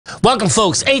Welcome,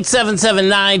 folks.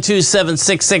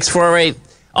 877-927-6648.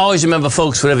 Always remember,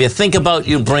 folks, whatever you think about,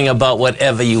 you bring about.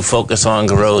 Whatever you focus on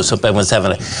grows. Hope everyone's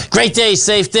having a great day,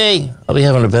 safe day. I'll be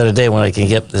having a better day when I can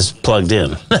get this plugged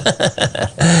in.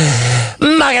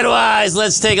 Market-wise,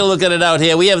 let's take a look at it out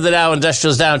here. We have the Dow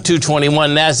Industrials down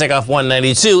 221, NASDAQ off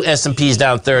 192, S&P's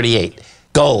down 38.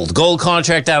 Gold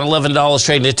contract down $11,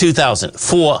 trading at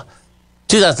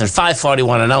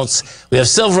 $2,541 an ounce. We have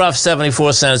silver off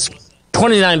 74 cents.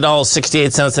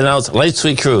 $29.68 an ounce. Light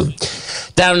sweet crude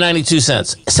down 92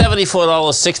 cents.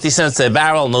 $74.60 a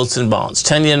barrel. Notes and bonds.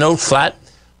 10-year note flat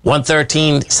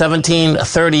 113.17.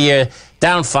 30-year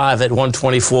down 5 at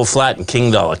 124 flat. And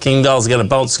King dollar. King dollar's got a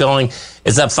bounce going.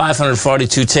 It's up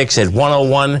 542 ticks at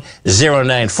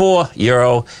 101.094.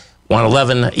 Euro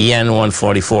 111. Yen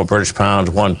 144. British pound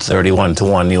 131 to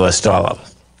 1 U.S. dollar.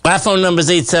 My phone number is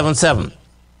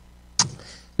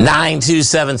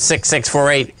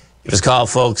 877-927-6648. Give us a call,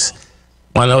 folks.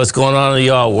 Want to know what's going on in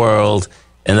your world.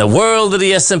 In the world of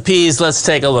the S&Ps, let's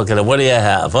take a look at it. What do you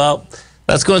have? Well,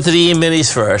 let's go into the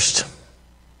E-minis first.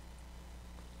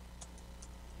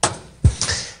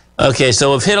 Okay,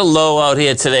 so we've hit a low out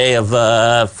here today of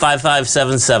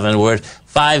 5577. We're at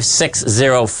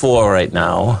 5604 right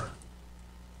now.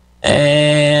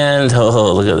 And,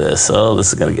 oh, look at this. Oh,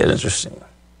 this is going to get interesting.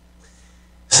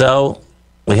 So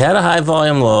we had a high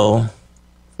volume low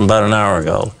from about an hour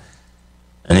ago.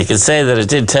 And you can say that it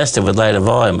did test it with lighter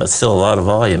volume, but still a lot of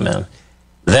volume, man.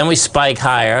 Then we spike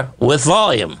higher with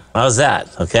volume. How's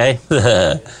that, okay?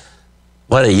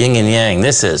 What a yin and yang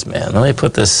this is, man. Let me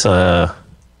put this, okay,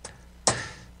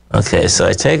 so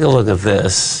I take a look at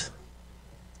this.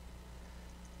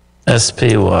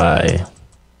 SPY.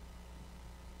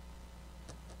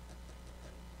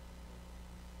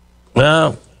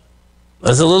 Well,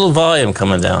 there's a little volume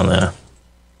coming down there.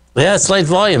 Yeah, it's light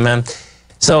volume, man.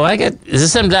 So there's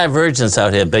some divergence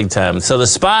out here big time. So the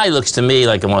SPY looks to me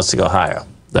like it wants to go higher.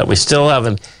 That we still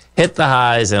haven't hit the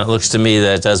highs, and it looks to me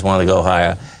that it does want to go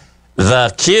higher.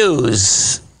 The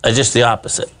Qs are just the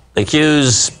opposite. The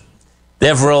Qs,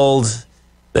 they've rolled,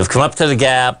 they've come up to the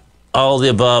gap, all the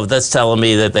above. That's telling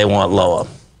me that they want lower.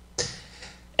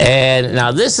 And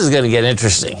now this is going to get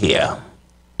interesting here.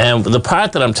 And the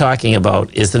part that I'm talking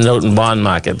about is the note and bond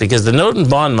market, because the note and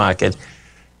bond market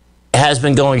has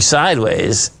been going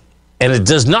sideways, and it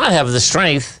does not have the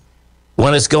strength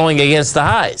when it's going against the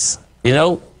highs. You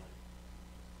know,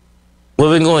 we've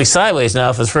been going sideways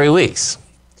now for 3 weeks.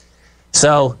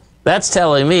 So that's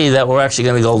telling me that we're actually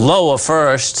going to go lower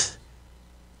first,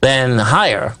 then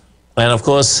higher. And of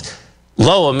course,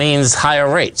 lower means higher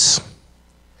rates.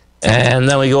 And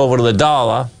then we go over to the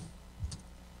dollar.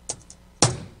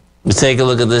 We take a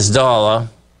look at this dollar.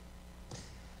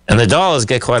 And the dollars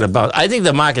get quite a bounce. I think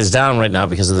the market's down right now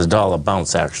because of the dollar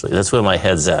bounce, actually. That's where my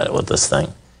head's at with this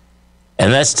thing.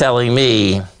 And that's telling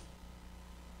me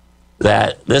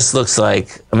that this looks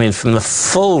like, I mean, from the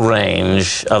full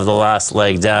range of the last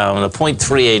leg down, a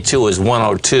 0.382 is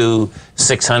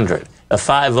 102,600. A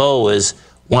 5.0 is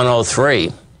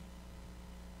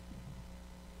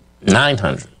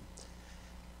 103,900.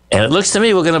 And it looks to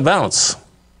me we're going to bounce.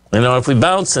 You know, if we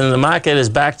bounce and the market is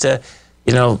back to,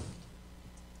 you know,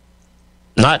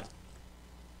 not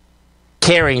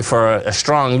caring for a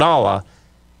strong dollar,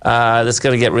 that's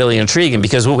going to get really intriguing,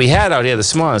 because what we had out here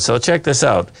this morning, so check this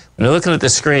out. When you're looking at the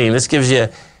screen, this gives you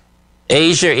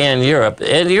Asia and Europe.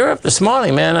 And Europe this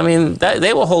morning, man, I mean,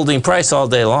 they were holding price all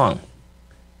day long.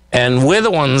 And we're the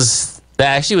ones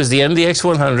that actually was the NDX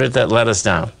 100 that let us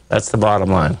down. That's the bottom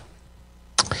line.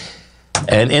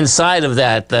 And inside of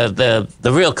that, the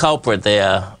real culprit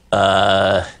there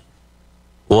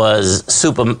was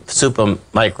super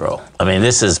micro. I mean,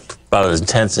 this is about as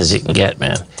intense as you can get,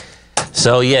 man.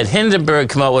 So you had Hindenburg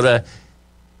come out with a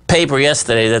paper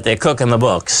yesterday that they're cooking the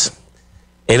books.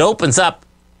 It opens up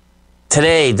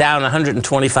today down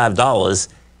 $125,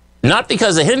 not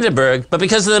because of Hindenburg, but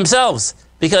because of themselves.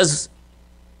 Because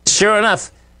sure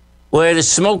enough, where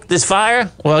there's smoke, there's fire.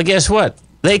 Well, guess what?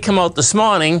 They come out this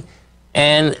morning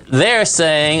and they're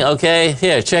saying, okay,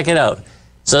 here, check it out.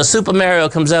 So Super Micro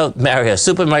comes out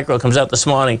this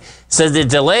morning, says they're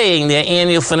delaying their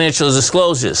annual financial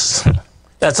disclosures.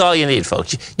 That's all you need,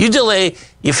 folks. You delay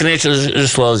your financial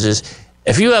disclosures.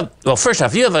 If you have, well, first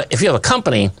off, if you have a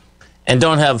company and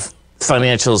don't have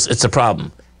financials, it's a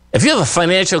problem. If you have a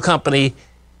financial company,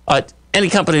 any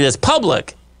company that's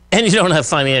public, and you don't have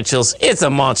financials, it's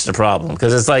a monster problem,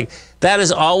 because it's like that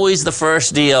is always the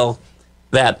first deal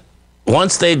that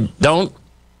once they don't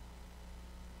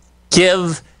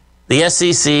give the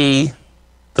SEC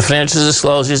the financial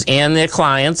disclosures and their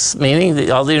clients,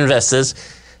 meaning all the investors,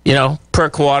 you know, per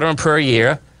quarter and per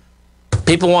year,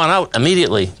 People want out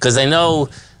immediately because they know,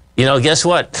 guess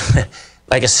what?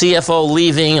 Like a CFO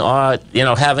leaving or,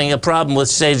 having a problem with,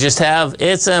 say, just have,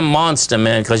 it's a monster,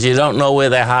 man, because you don't know where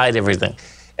they hide everything.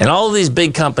 And all of these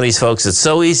big companies, folks, it's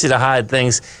so easy to hide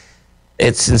things.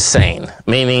 It's insane.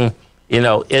 Meaning,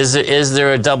 is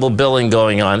there a double billing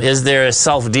going on? Is there a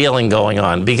self-dealing going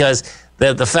on? Because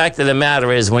the fact of the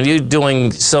matter is when you're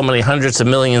doing so many hundreds of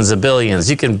millions of billions,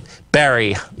 you can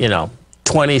bury,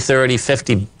 20, 30,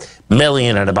 50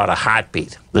 million at about a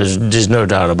heartbeat. There's no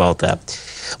doubt about that.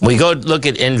 We go look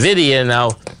at NVIDIA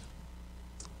now.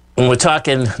 When we're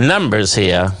talking numbers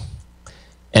here,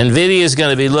 NVIDIA is going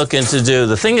to be looking to do,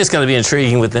 the thing that's going to be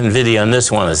intriguing with NVIDIA on this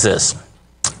one is this.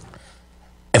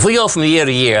 If we go from year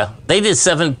to year, they did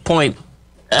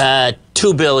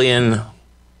 7.2 billion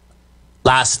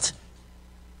last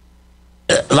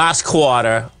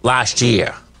quarter, last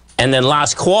year. And then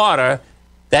last quarter,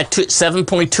 that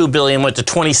 7.2 billion went to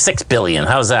 26 billion.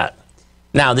 How's that?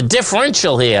 Now, the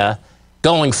differential here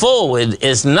going forward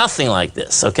is nothing like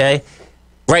this, okay?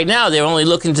 Right now, they're only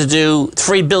looking to do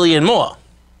 3 billion more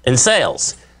in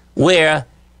sales, where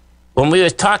when we were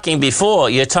talking before,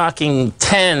 you're talking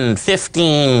 10,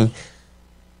 15,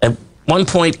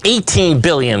 1.18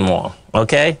 billion more,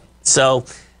 okay? So,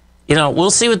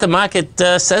 we'll see what the market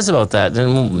says about that,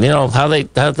 and, how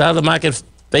the market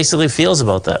basically feels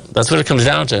about that. That's what it comes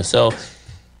down to. So,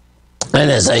 and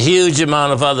there's a huge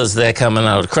amount of others that are coming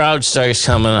out. CrowdStrike's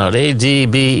coming out.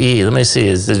 ADBE. Let me see.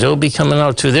 Is Adobe coming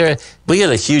out too? We got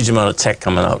a huge amount of tech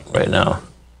coming out right now.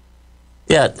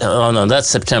 Yeah. Oh no, that's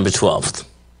September 12th.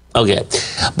 Okay.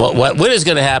 But what is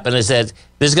going to happen is that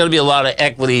there's going to be a lot of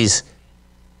equities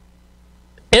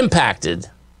impacted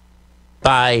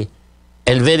by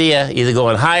NVIDIA either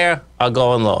going higher or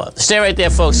going lower. Stay right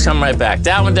there, folks. Come right back.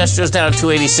 Dow Industrial's down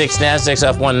 286. Nasdaq's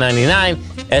off 199.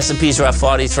 S&P's are off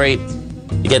 43.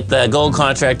 You get the gold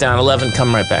contract down 11.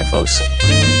 Come right back, folks.